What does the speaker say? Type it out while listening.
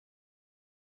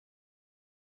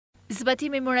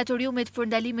Zbatimi i moratoriumit për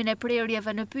ndalimin e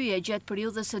prerjeve në pyje gjatë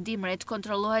periudhës së dimrit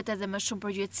kontrollohet edhe me shumë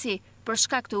përgjegjësi për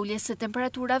shkak të uljes së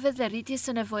temperaturave dhe rritjes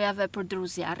së nevojave për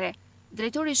druzjarre.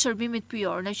 Drejtori i shërbimit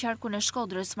pyjor në qarkun e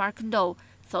Shkodrës, Mark Ndou,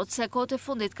 thotë se kohët e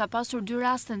fundit ka pasur 2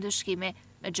 raste ndëshkimi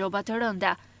me gjoba të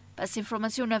rënda, pas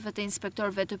informacioneve të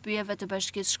inspektorëve të pyjeve të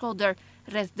Bashkisë Shkodër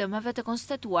rreth dëmeve të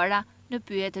konstatuara në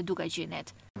pyjet e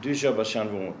Dugagjinit. 2 gjoba që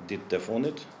janë vënë ditët e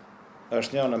fundit,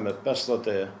 është njëna me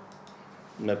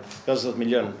 50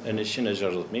 milion e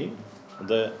 160.000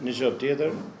 dhe një gjobë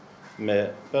tjetër me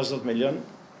 50 milion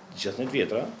gjithë një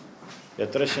vjetra e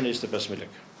 325.000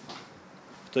 lekë.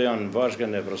 Këto janë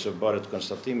vazhgën e procedurit të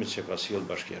konstatimit që ka sjellë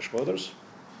Bashkia e Shkodrës,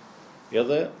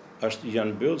 edhe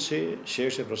janë mbyllur si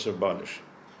çështje proceduralesh.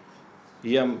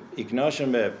 Jam i kënaqur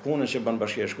me punën që bën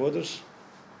Bashkia e Shkodrës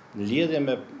në lidhje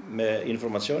me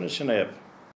informacionet që na jep.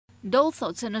 Ndou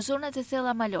thotë se në zonat e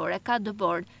thella malore ka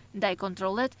dëbor, ndaj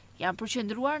kontrollet janë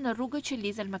përqendruar në rrugët që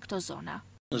lidhen me këto zona.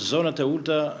 Zonat e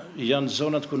ulta janë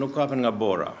zonat ku nuk kapen nga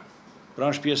bora, pra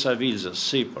është pjesa e Vilzës,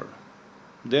 sipër,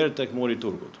 deri tek muri i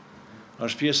Turkut.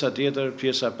 Është pjesa tjetër,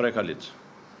 pjesa e Prekalit.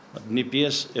 Një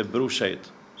pjesë e Brushejt,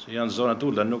 se janë zonat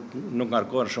ulta, nuk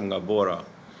ngarkohen shumë nga bora.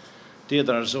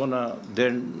 Tjetër është zona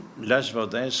deri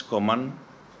Laçvaudes, Koman,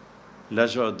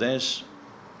 Laçvaudes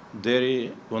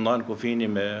deri ku ndahen kufini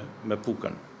me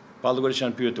Pukën. Pallëgore që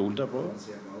janë pyetje të ulta,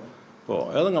 po,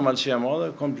 edhe nga Malësia e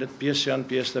Madhe, komplet pjesë janë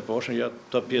pjesë të poshtë, ja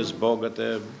të pjesë bogët e.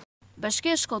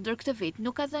 Bashkia e Shkodër këtë vit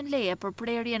nuk ka dhënë leje për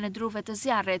prerjen e druve të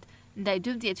zjarrit, ndaj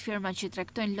 12 firma që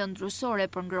tregtojnë lëndë drusore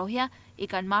për ngrohja i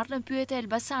kanë marrë në pyjet e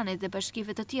Elbasanit dhe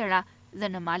bashkive të tjera dhe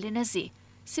në malin e Zi.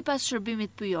 Sipas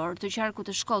shërbimit pyjor të qarkut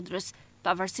të Shkodrës,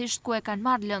 pavarësisht ku e kanë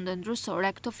marrë lëndën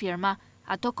drusore këto firma,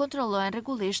 ato kontrollohen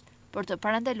rregullisht për të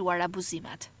parandaluar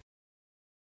abuzimet.